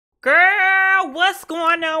Girl, what's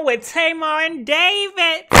going on with Tamar and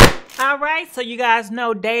David? All right, so you guys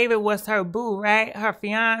know David was her boo, right? Her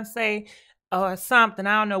fiance or something.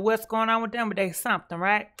 I don't know what's going on with them, but they something,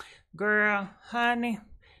 right? Girl, honey,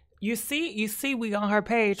 you see we on her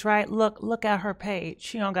page, right? Look at her page.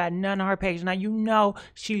 She don't got none on her page. Now, you know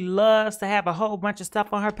she loves to have a whole bunch of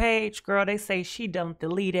stuff on her page. Girl, they say she done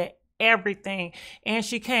deleted everything. And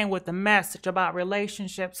she came with a message about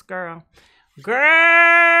relationships, girl.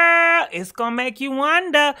 Girl, it's gonna make you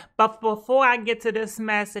wonder. But before I get to this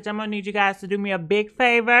message, I'm gonna need you guys to do me a big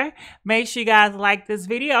favor. Make sure you guys like this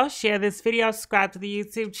video, share this video, subscribe to the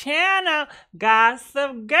YouTube channel,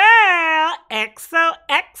 Gossip Girl XOXO.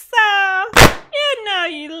 You know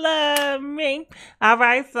you love me. All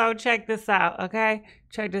right, so check this out, okay?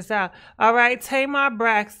 Check this out. All right, Tamar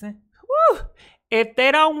Braxton. Woo! If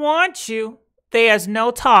they don't want you, there's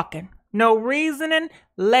no talking. No reasoning,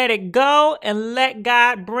 let it go and let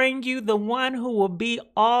God bring you the one who will be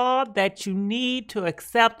all that you need to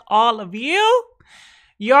accept all of you.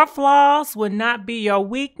 Your flaws will not be your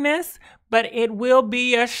weakness, but it will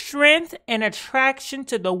be your strength and attraction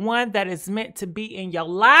to the one that is meant to be in your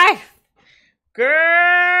life. Girl,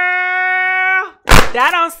 that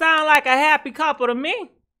don't sound like a happy couple to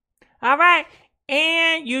me. All right.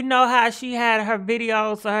 And you know how she had her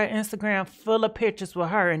videos on her Instagram full of pictures with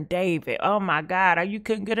her and David. Oh my God, you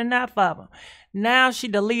couldn't get enough of them. Now she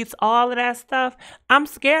deletes all of that stuff. I'm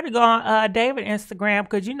scared to go on David's Instagram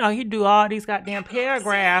because you know he do all these goddamn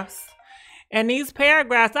paragraphs. And these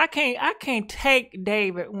paragraphs, I can't take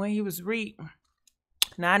David when he was reading.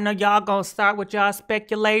 Now I know y'all gonna start with y'all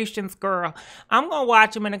speculations, girl. I'm gonna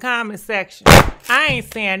watch them in the comment section. I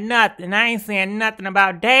ain't saying nothing. I ain't saying nothing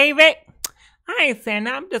about David. I ain't saying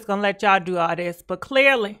that. I'm just going to let y'all do all this. But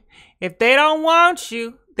clearly, if they don't want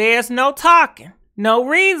you, there's no talking, no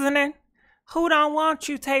reasoning. Who don't want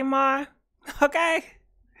you, Tamar? Okay?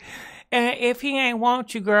 And if he ain't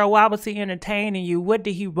want you, girl, why was he entertaining you? What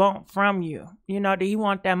did he want from you? You know, did he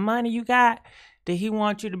want that money you got? Did he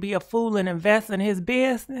want you to be a fool and invest in his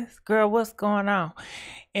business? Girl, what's going on?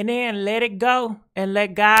 And then let it go and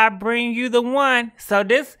let God bring you the one. So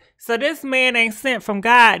this man ain't sent from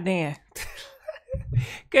God then.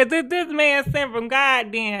 Because if this man sent from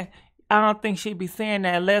God, then I don't think she'd be saying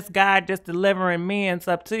that unless God just delivering men's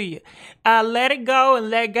up to you. Let it go and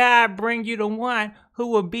let God bring you the one who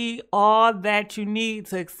will be all that you need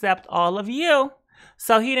to accept all of you.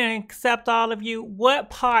 So he didn't accept all of you. What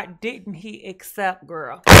part didn't he accept,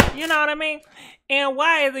 girl? You know what I mean? And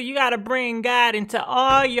why is it you got to bring God into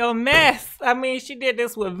all your mess? I mean, she did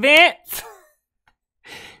this with Vince.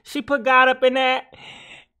 She put God up in that.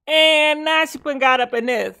 And now she put God up in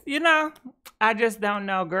this, you know? I just don't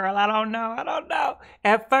know, girl. I don't know.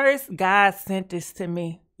 At first, God sent this to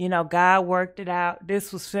me. You know, God worked it out.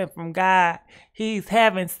 This was sent from God. He's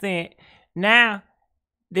heaven sent. Now,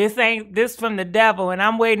 this from the devil, and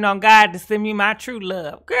I'm waiting on God to send me my true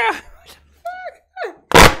love. Girl,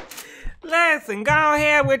 listen, go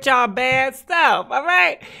ahead with y'all bad stuff, all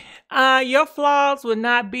right? Your flaws will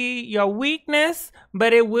not be your weakness,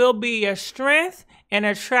 but it will be your strength and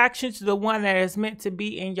attraction to the one that is meant to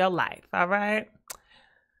be in your life, all right?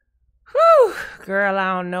 Whew, girl,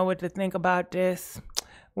 I don't know what to think about this.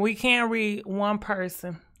 We can't read one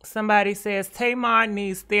person. Somebody says, Tamar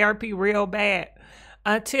needs therapy real bad.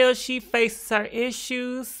 Until she faces her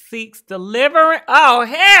issues, seeks deliverance. Oh,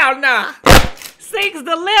 hell no. Seeks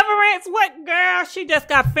deliverance? What, girl? She just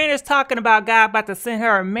got finished talking about God about to send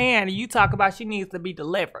her a man, and you talk about she needs to be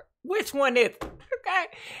delivered. Which one is it? Okay.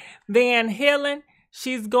 Then healing.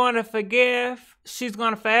 She's going to forgive. She's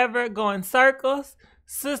going to forever go in circles.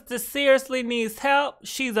 Sister seriously needs help.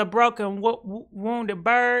 She's a broken, wounded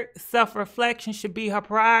bird. Self-reflection should be her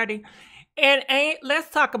priority. And let's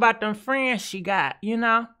talk about them friends she got, you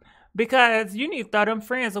know? Because you need to throw them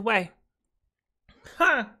friends away.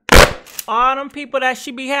 Huh. All them people that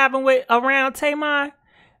she be having with around Tamar.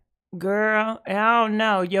 Girl, I don't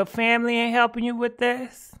know. Your family ain't helping you with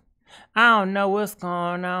this. I don't know what's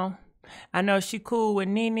going on. I know she cool with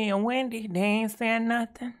Nene and Wendy. They ain't saying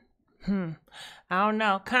nothing. I don't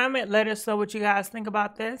know. Comment, let us know what you guys think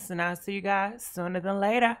about this. And I'll see you guys sooner than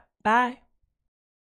later. Bye.